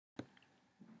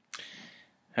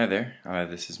Hi there,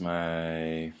 this is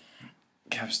my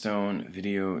Capstone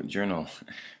video journal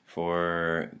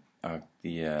for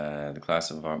the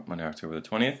class of Monday, October the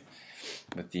 20th,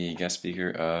 with the guest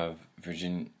speaker of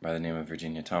by the name of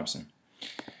Virginia Thompson.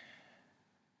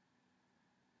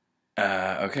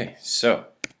 Okay, so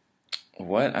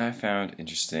what I found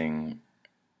interesting,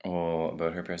 well,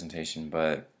 about her presentation,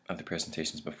 but of the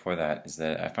presentations before that, is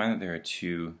that I find that there are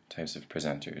two types of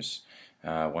presenters.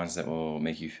 Ones that will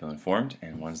make you feel informed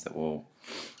and ones that will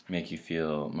make you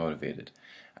feel motivated.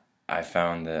 I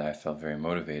found that I felt very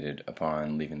motivated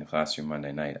upon leaving the classroom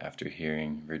Monday night after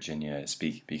hearing Virginia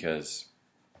speak,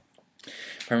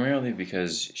 primarily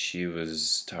because she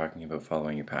was talking about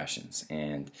following your passions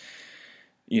and,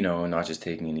 not just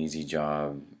taking an easy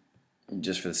job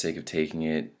just for the sake of taking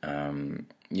it.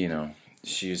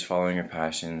 She was following her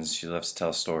passions. She loves to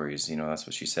tell stories. That's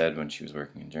what she said when she was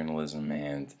working in journalism,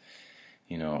 and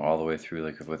all the way through,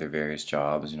 like with her various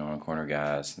jobs, on Corner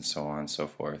Gas and so on and so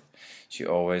forth. She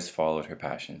always followed her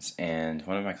passions. And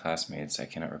one of my classmates, I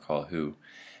cannot recall who,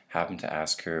 happened to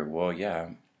ask her, well,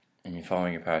 yeah,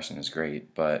 following your passion is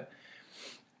great, but,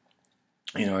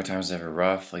 are times ever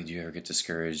rough? Like, do you ever get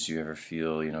discouraged? Do you ever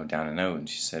feel, down and out? And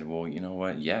she said, well, you know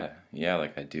what? Yeah,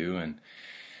 like I do.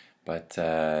 But,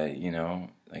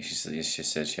 like she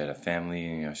said she had a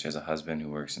family, she has a husband who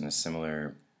works in a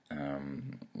similar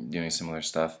doing similar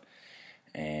stuff,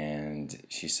 and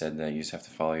she said that you just have to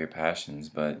follow your passions,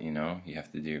 but you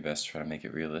have to do your best to try to make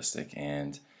it realistic.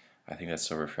 And I think that's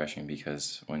so refreshing,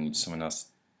 because when someone else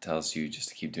tells you just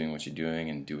to keep doing what you're doing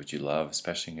and do what you love,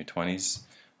 especially in your 20s,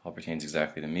 all pertains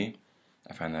exactly to me.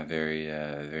 I find that very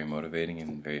very motivating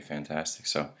and very fantastic.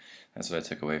 So that's what I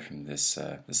took away from this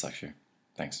lecture.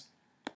 Thanks.